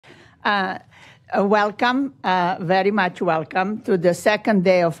Welcome, very much welcome to the second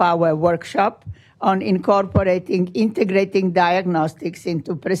day of our workshop on integrating diagnostics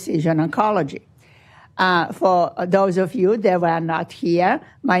into precision oncology. For those of you that were not here,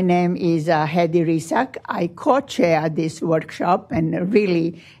 my name is Hedy Risak. I co-chair this workshop, and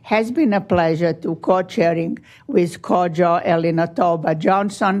really has been a pleasure to co-chairing with Kojo Elinatoba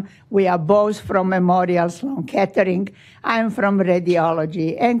Johnson. We are both from Memorial Sloan Kettering. I'm from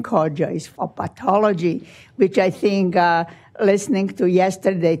radiology, and Kojo is for pathology, which I think listening to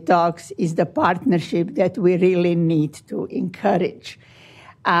yesterday's talks is the partnership that we really need to encourage.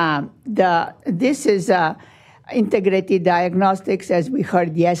 This is integrated diagnostics, as we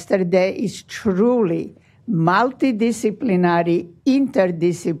heard yesterday, is truly multidisciplinary,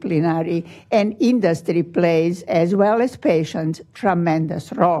 interdisciplinary, and industry plays, as well as patients,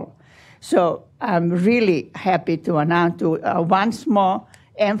 tremendous role. So I'm really happy to announce, to once more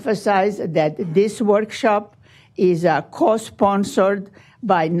emphasize that this workshop is co-sponsored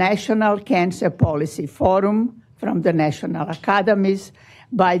by National Cancer Policy Forum from the National Academies,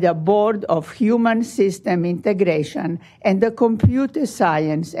 by the Board of Human System Integration and the Computer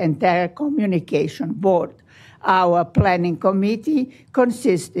Science and Telecommunication Board. Our planning committee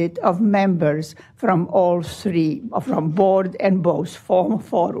consisted of members from all three, from board and both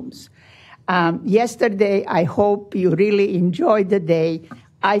forums. Yesterday, I hope you really enjoyed the day.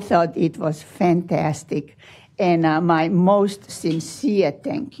 I thought it was fantastic, and my most sincere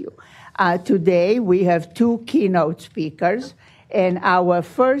thank you. Today, we have two keynote speakers. And our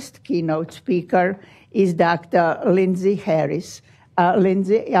first keynote speaker is Dr. Lindsay Harris.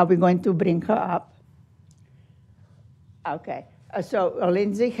 Lindsay, are we going to bring her up? Okay. So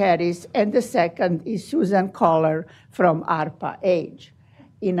Lindsay Harris, and the second is Susan Kohler from ARPA-Age.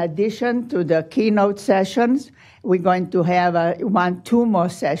 In addition to the keynote sessions, we're going to have two more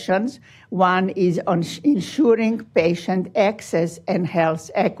sessions. One is on ensuring patient access and health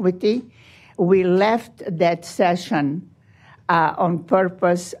equity. We left that session on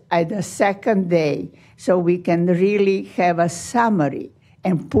purpose at the second day, so we can really have a summary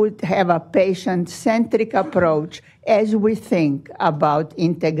and have a patient-centric approach as we think about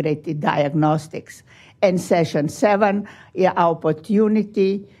integrated diagnostics. And session 7,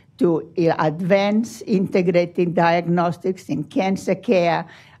 opportunity to advance integrated diagnostics in cancer care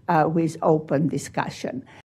with open discussion.